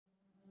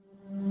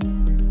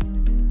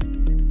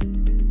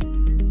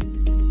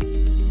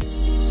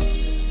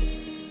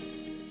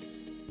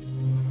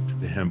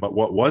but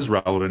what was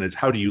relevant is,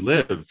 how do you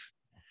live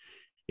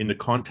in the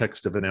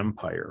context of an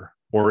empire,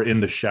 or in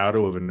the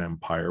shadow of an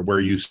empire,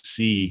 where you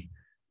see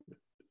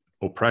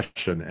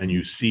oppression and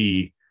you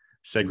see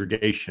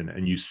segregation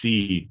and you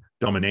see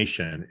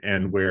domination,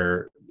 and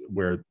where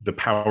the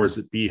powers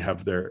that be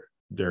have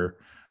their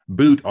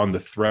boot on the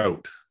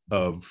throat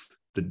of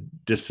the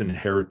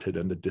disinherited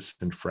and the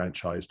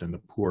disenfranchised and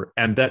the poor,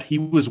 and that he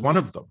was one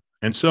of them.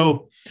 And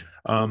so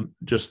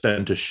just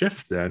then to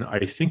shift then,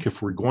 I think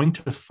if we're going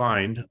to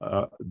find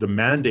the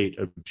mandate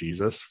of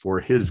Jesus for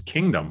his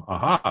kingdom,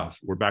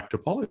 we're back to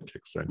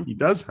politics, and he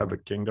does have a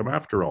kingdom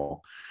after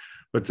all.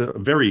 But it's a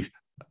very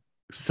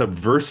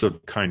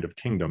subversive kind of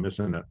kingdom,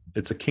 isn't it?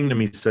 It's a kingdom,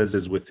 he says,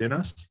 is within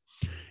us.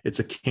 It's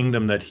a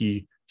kingdom that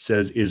he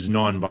says is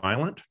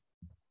nonviolent.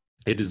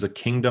 It is a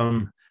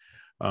kingdom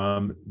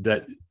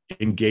that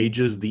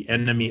engages the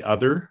enemy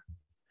other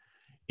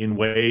in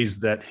ways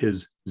that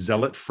his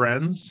zealot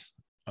friends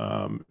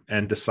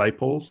and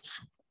disciples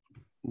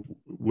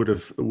would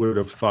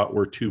have thought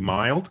were too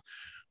mild,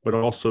 but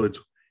also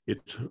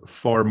it's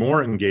far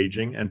more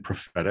engaging and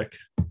prophetic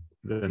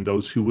than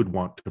those who would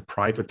want to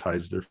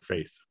privatize their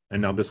faith.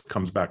 And now this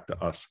comes back to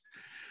us.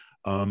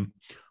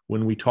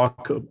 When we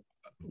talk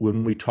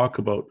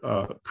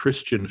about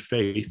Christian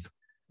faith,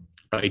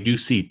 I do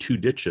see two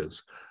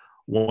ditches.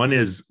 One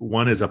is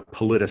a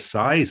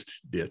politicized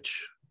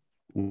ditch,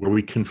 where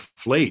we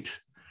conflate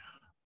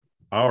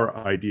our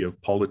idea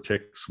of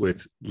politics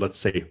with, let's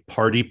say,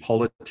 party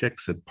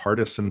politics and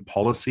partisan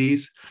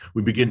policies.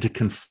 We begin to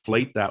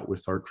conflate that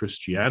with our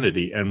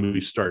Christianity, and we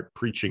start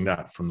preaching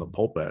that from the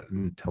pulpit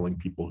and telling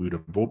people who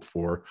to vote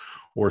for,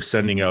 or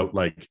sending out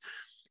like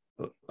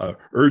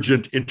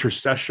urgent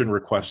intercession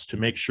requests to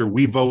make sure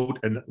we vote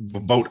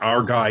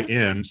our guy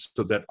in,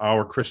 so that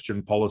our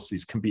Christian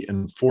policies can be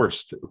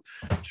enforced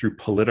through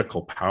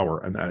political power.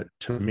 And that,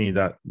 to me,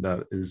 that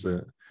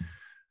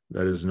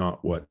is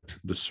not what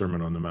the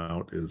Sermon on the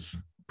Mount is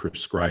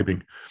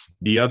prescribing.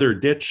 The other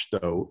ditch,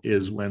 though,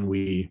 is when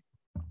we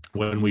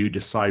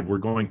decide we're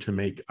going to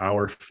make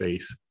our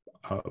faith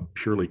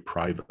purely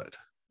private.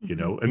 You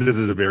know, and this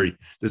is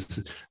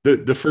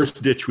the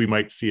first ditch we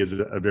might see as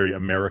a very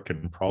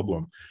American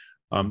problem.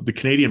 The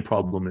Canadian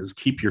problem is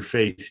keep your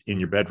faith in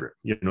your bedroom,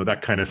 you know,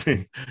 that kind of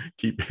thing,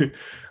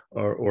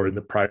 or in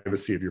the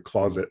privacy of your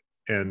closet.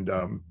 And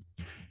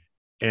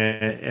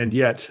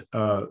yet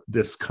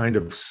this kind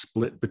of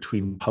split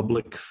between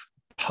public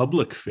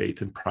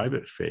faith and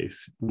private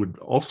faith would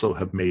also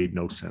have made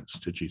no sense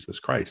to Jesus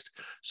Christ.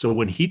 So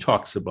when he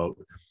talks about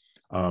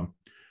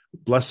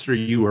blessed are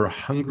you who are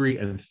hungry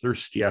and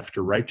thirsty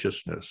after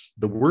righteousness,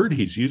 the word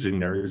he's using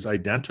there is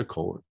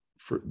identical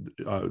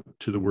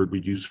to the word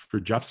we use for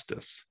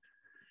justice.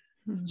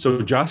 Mm-hmm.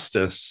 So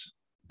justice,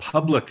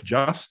 public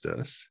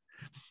justice,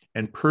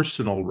 and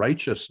personal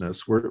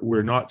righteousness,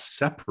 we're not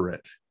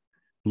separate,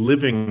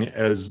 living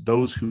as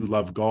those who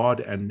love God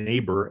and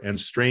neighbor and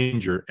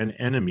stranger and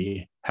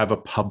enemy have a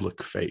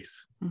public faith.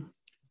 Mm-hmm.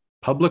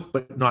 Public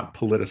but not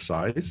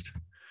politicized,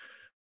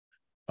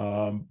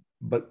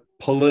 but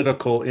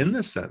political in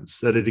the sense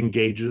that it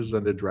engages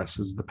and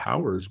addresses the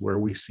powers where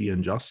we see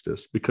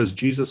injustice, because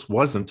Jesus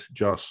wasn't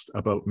just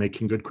about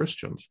making good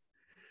Christians.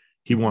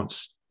 He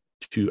wants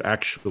to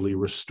actually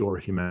restore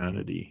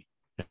humanity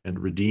and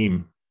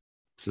redeem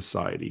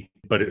society.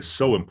 But it's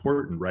so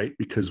important, right?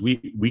 Because we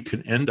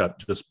can end up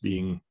just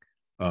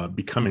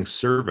becoming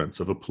servants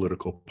of a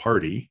political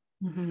party,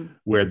 mm-hmm.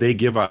 where they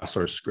give us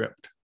our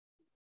script,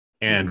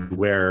 and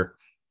where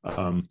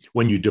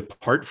when you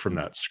depart from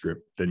that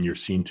script, then you're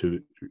seen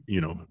to,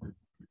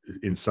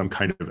 in some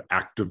kind of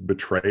act of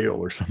betrayal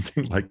or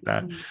something like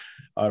that.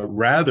 Mm-hmm.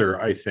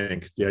 Rather, I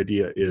think the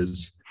idea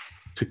is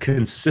to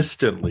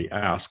consistently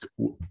ask,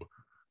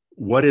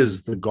 what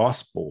is the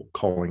gospel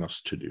calling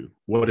us to do?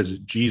 What is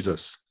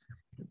Jesus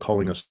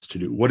calling us to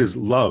do? What is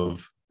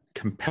love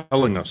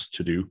compelling us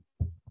to do?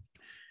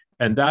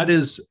 And that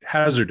is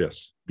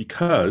hazardous,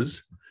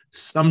 because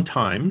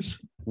sometimes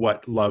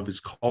what love is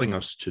calling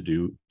us to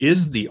do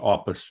is the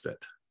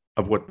opposite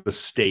of what the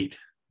state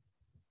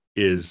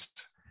is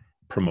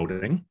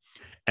promoting.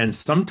 And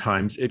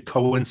sometimes it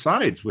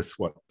coincides with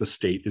what the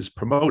state is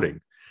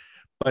promoting.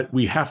 But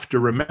we have to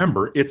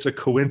remember it's a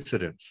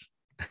coincidence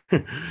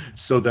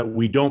so that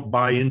we don't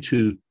buy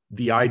into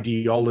the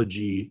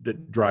ideology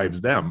that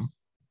drives them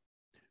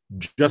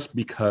just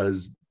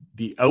because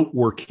the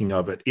outworking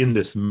of it in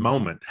this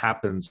moment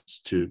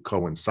happens to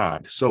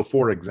coincide. So,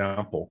 for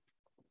example,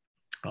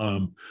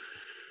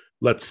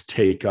 let's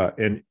take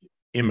an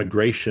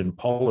immigration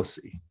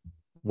policy.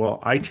 Well,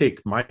 I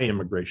take my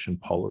immigration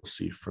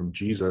policy from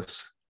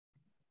Jesus'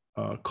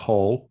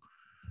 call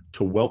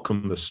to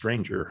welcome the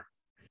stranger.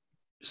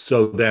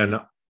 So then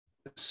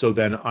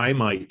I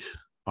might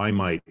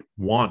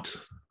want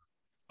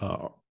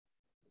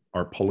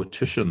our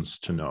politicians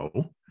to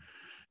know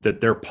that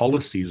their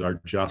policies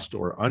are just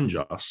or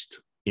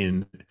unjust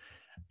in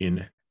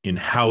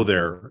how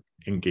they're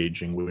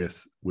engaging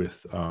with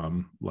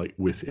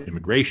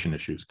immigration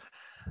issues.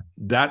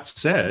 That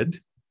said,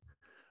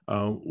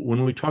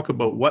 when we talk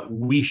about what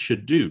we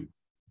should do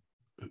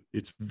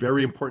it's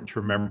very important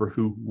to remember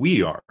who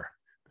we are.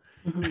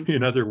 Mm-hmm.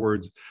 In other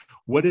words,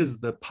 what is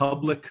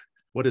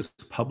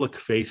public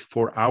faith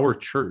for our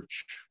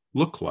church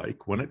look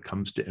like when it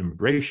comes to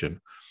immigration?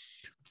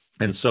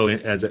 And so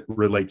as it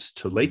relates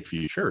to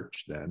Lakeview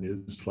Church, then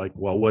is like,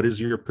 well, what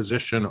is your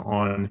position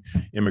on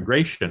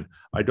immigration?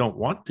 I don't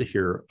want to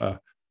hear a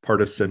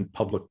partisan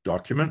public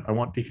document. I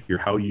want to hear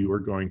how you are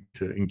going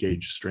to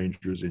engage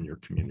strangers in your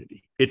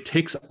community. It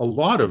takes a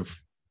lot of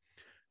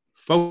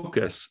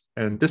focus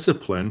and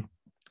discipline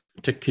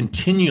to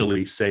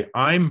continually say,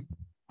 I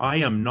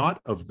am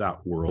not of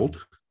that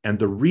world. And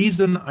the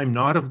reason I'm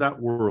not of that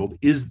world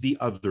is the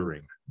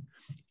othering.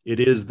 It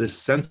is this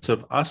sense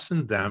of us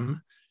and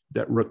them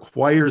that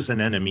requires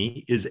an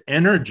enemy, is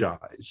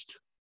energized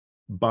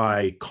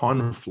by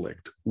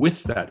conflict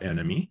with that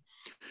enemy,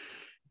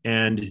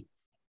 and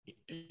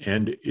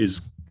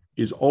is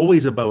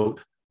always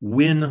about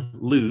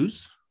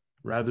win-lose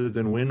rather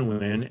than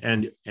win-win.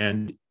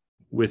 And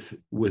with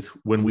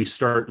when we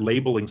start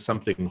labeling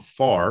something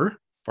far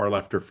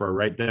left or far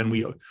right, then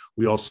we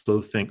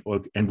also think,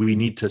 oh, and we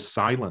need to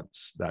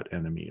silence that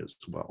enemy as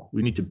well.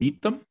 We need to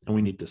beat them and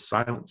we need to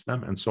silence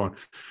them and so on.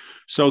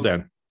 So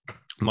then,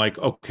 I'm like,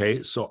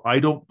 okay, so I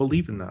don't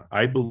believe in that.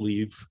 I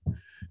believe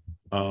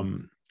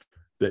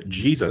that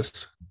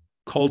Jesus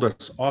called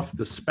us off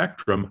the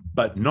spectrum,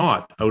 but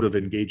not out of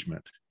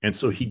engagement. And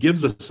so he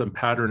gives us a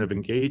pattern of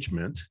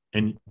engagement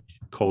and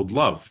called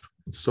love.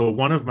 So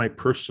one of my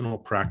personal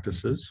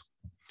practices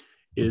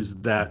is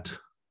that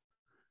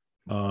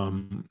I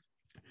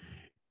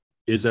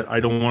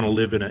don't want to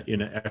live in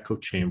an echo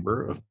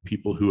chamber of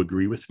people who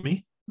agree with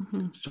me.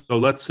 Mm-hmm. So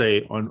let's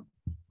say on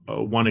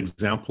one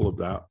example of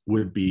that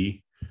would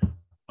be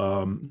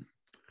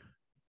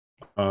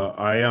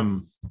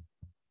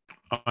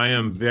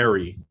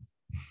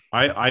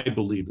I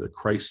believe that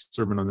Christ's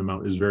Sermon on the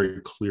Mount is very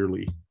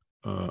clearly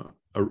a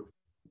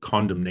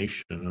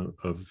condemnation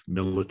of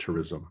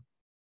militarism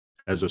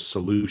as a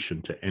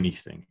solution to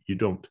anything. You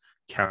don't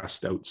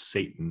cast out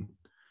Satan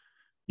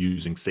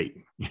using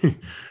Satan.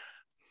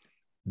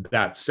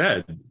 That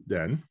said,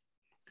 then,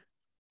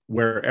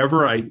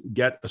 wherever I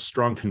get a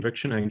strong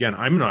conviction, and again,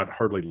 I'm not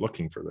hardly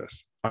looking for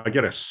this, I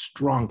get a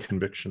strong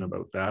conviction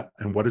about that.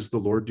 And what does the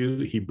Lord do?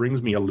 He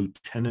brings me a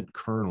lieutenant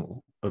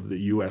colonel of the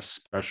U.S.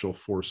 Special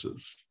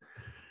Forces.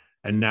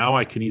 And now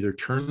I can either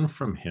turn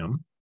from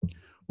him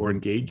or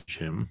engage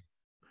him.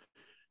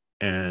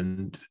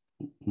 And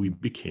we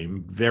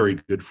became very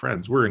good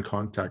friends. We're in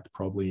contact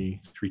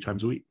probably 3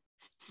 times a week.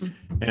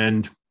 Mm-hmm.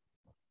 And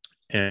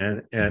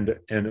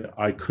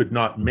I could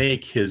not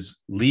make his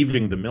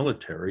leaving the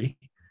military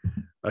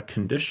a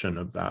condition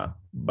of that.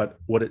 But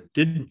what it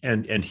did,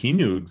 and he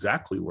knew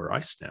exactly where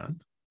I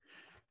stand,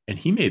 and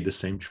he made the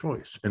same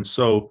choice. And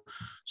so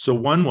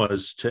one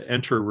was to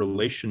enter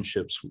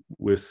relationships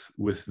with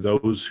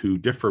those who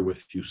differ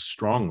with you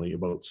strongly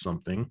about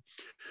something,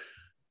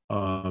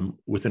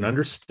 with an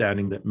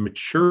understanding that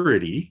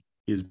maturity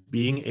is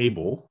being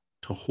able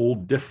to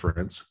hold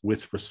difference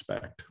with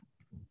respect.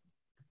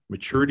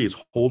 Maturity is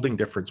holding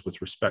difference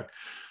with respect.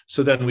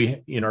 So then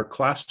we, in our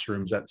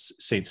classrooms at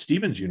St.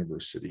 Stephen's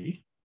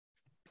University,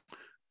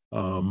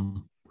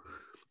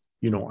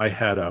 I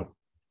had a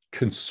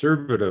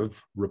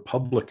conservative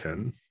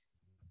Republican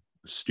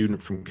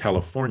student from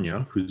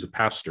California who's a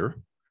pastor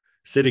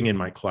sitting in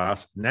my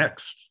class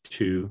next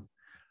to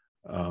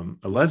a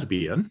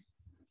lesbian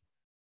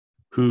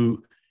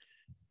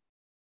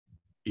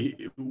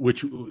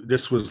which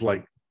this was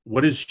like,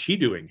 what is she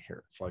doing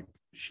here? It's like,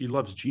 she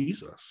loves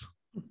Jesus.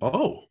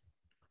 Oh.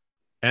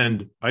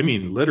 And I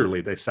mean,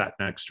 literally, they sat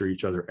next to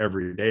each other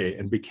every day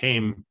and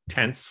became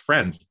tense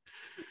friends.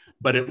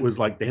 But it was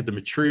like they had the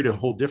maturity to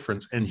hold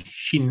difference. And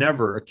she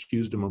never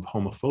accused him of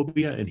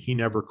homophobia, and he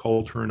never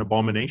called her an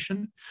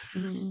abomination.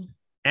 Mm-hmm.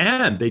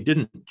 And they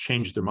didn't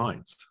change their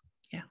minds.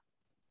 Yeah.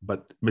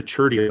 But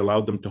maturity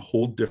allowed them to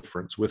hold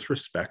difference with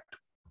respect,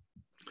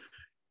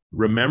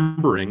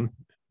 remembering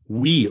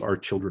we are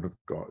children of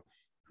God.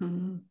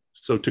 Mm-hmm.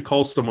 So to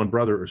call someone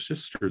brother or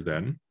sister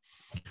then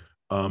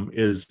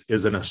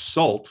is an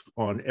assault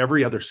on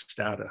every other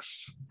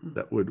status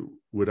that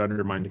would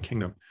undermine the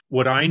kingdom.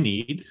 What I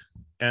need,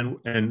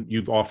 and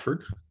you've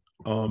offered,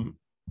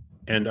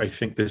 and I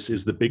think this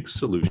is the big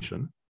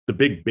solution, the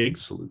big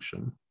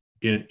solution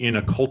in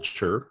a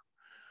culture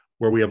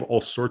where we have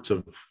all sorts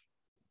of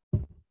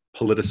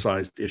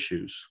politicized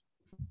issues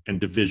and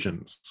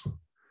divisions,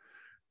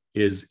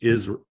 is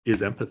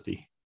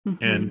empathy.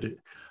 Mm-hmm. And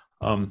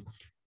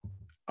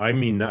I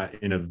mean that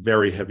in a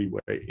very heavy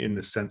way, in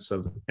the sense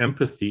of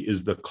empathy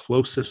is the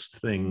closest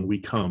thing we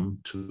come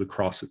to the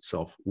cross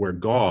itself, where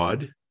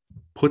God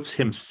puts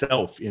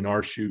himself in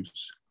our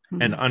shoes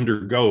and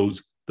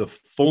undergoes the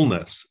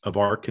fullness of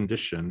our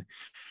condition,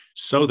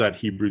 so that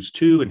Hebrews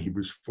 2 and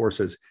Hebrews 4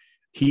 says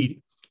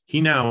he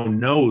now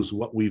knows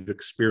what we've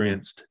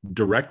experienced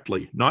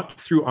directly, not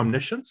through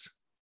omniscience,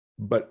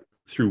 but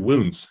through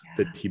wounds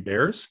that he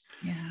bears.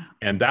 Yeah.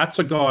 And that's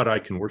a God I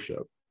can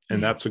worship.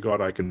 And that's a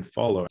God I can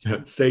follow.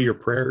 Say your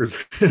prayers.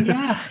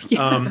 Yeah.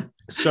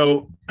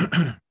 So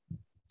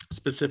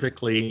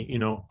specifically,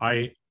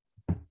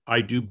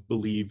 I do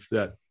believe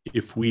that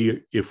if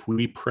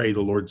we pray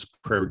the Lord's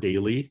Prayer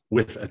daily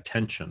with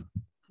attention,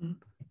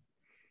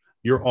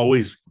 you're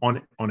always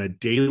on a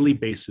daily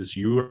basis,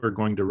 you are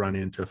going to run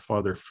into,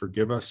 Father,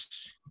 forgive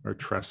us our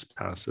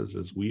trespasses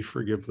as we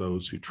forgive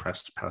those who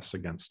trespass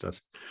against us.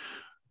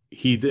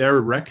 He there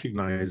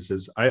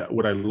recognizes,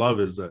 what I love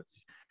is that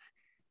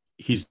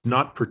he's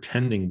not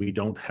pretending we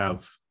don't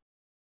have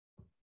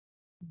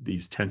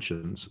these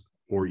tensions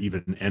or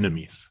even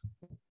enemies.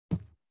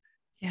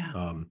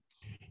 Yeah.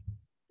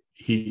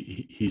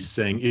 He's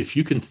saying, if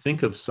you can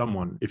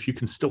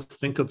still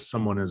think of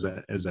someone as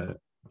a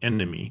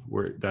enemy,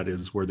 where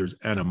there's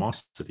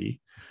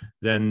animosity,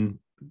 then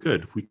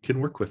good, we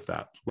can work with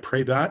that.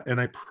 Pray that, and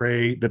I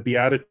pray the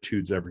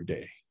Beatitudes every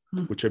day,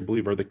 which I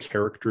believe are the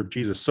character of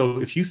Jesus.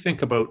 So if you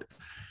think about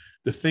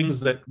the things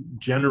that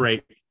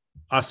generate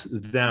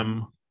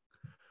them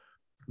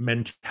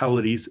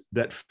mentalities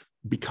that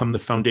become the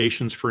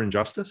foundations for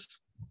injustice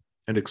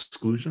and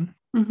exclusion,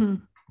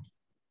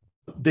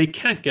 they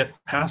can't get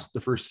past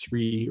the first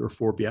 3 or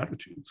 4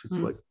 Beatitudes. It's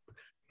like,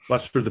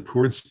 blessed are the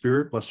poor in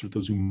spirit, blessed are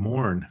those who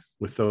mourn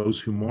with those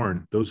who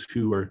mourn, those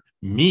who are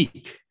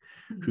meek,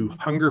 who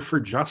hunger for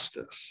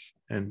justice,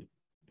 and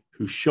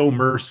who show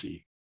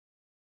mercy.